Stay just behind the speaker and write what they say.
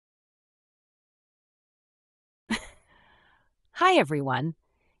Hi everyone!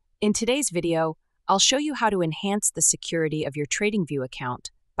 In today's video, I'll show you how to enhance the security of your TradingView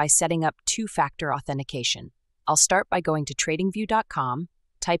account by setting up two-factor authentication. I'll start by going to tradingview.com,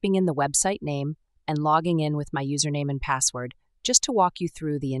 typing in the website name, and logging in with my username and password just to walk you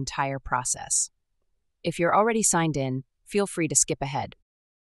through the entire process. If you're already signed in, feel free to skip ahead.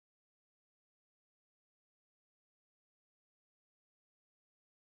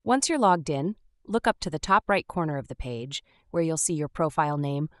 Once you're logged in, look up to the top right corner of the page where you'll see your profile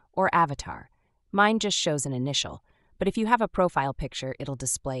name or avatar. Mine just shows an initial, but if you have a profile picture, it'll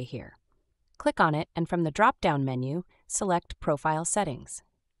display here. Click on it, and from the drop-down menu, select Profile Settings.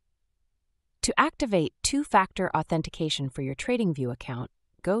 To activate two-factor authentication for your TradingView account,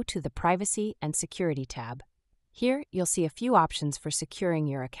 go to the Privacy and Security tab. Here, you'll see a few options for securing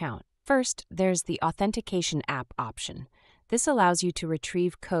your account. First, there's the Authentication App option. This allows you to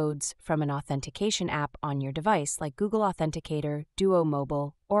retrieve codes from an authentication app on your device like Google Authenticator, Duo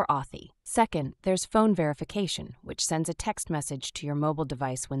Mobile, or Authy. Second, there's phone verification, which sends a text message to your mobile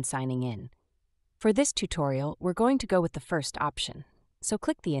device when signing in. For this tutorial, we're going to go with the first option. So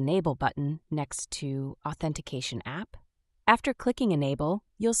click the Enable button next to Authentication App. After clicking Enable,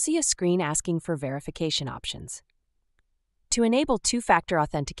 you'll see a screen asking for verification options. To enable two-factor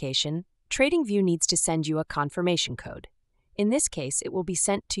authentication, TradingView needs to send you a confirmation code. In this case, it will be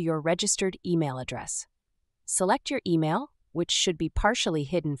sent to your registered email address. Select your email, which should be partially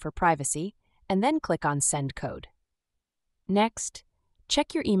hidden for privacy, and then click on Send Code. Next,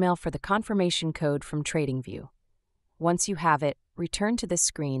 check your email for the confirmation code from TradingView. Once you have it, return to this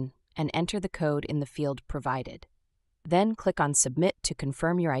screen and enter the code in the field provided. Then click on Submit to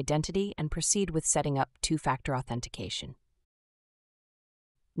confirm your identity and proceed with setting up two-factor authentication.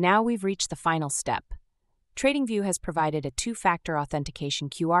 Now we've reached the final step. TradingView has provided a two-factor authentication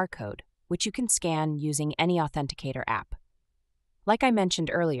QR code, which you can scan using any Authenticator app. Like I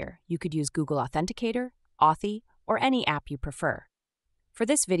mentioned earlier, you could use Google Authenticator, Authy, or any app you prefer. For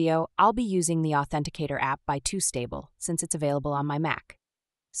this video, I'll be using the Authenticator app by TwoStable since it's available on my Mac.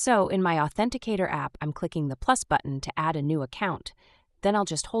 So in my Authenticator app, I'm clicking the plus button to add a new account. Then I'll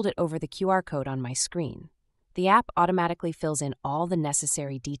just hold it over the QR code on my screen. The app automatically fills in all the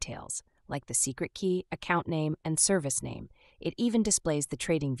necessary details, like the secret key, account name, and service name. It even displays the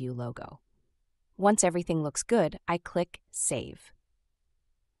TradingView logo. Once everything looks good, I click Save.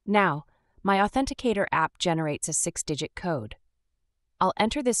 Now, my Authenticator app generates a 6-digit code. I'll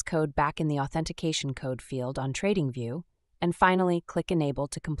enter this code back in the Authentication Code field on TradingView, and finally click Enable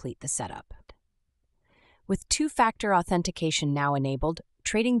to complete the setup. With two-factor authentication now enabled,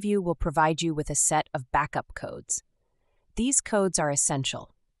 TradingView will provide you with a set of backup codes. These codes are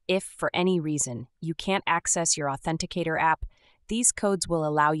essential. If, for any reason, you can't access your Authenticator app, these codes will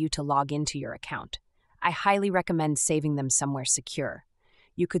allow you to log into your account. I highly recommend saving them somewhere secure.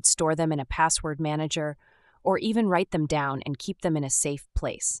 You could store them in a password manager, or even write them down and keep them in a safe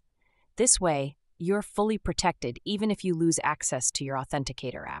place. This way, you're fully protected even if you lose access to your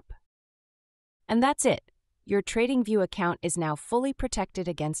Authenticator app. And that's it. Your TradingView account is now fully protected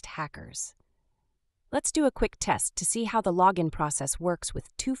against hackers. Let's do a quick test to see how the login process works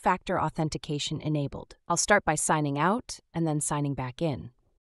with two-factor authentication enabled. I'll start by signing out and then signing back in.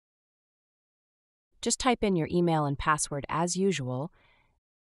 Just type in your email and password as usual.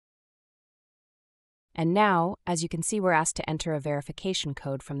 And now, as you can see, we're asked to enter a verification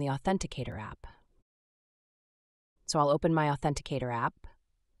code from the Authenticator app. So I'll open my Authenticator app,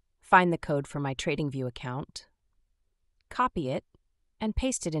 find the code for my TradingView account, copy it, and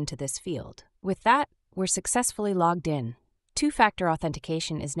paste it into this field. With that, we're successfully logged in. Two-factor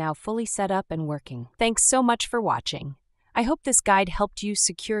authentication is now fully set up and working. Thanks so much for watching. I hope this guide helped you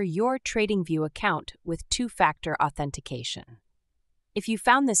secure your TradingView account with two-factor authentication. If you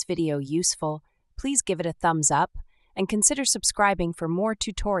found this video useful, please give it a thumbs up and consider subscribing for more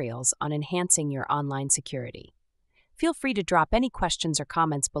tutorials on enhancing your online security. Feel free to drop any questions or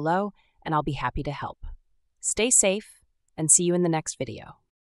comments below, and I'll be happy to help. Stay safe, and see you in the next video.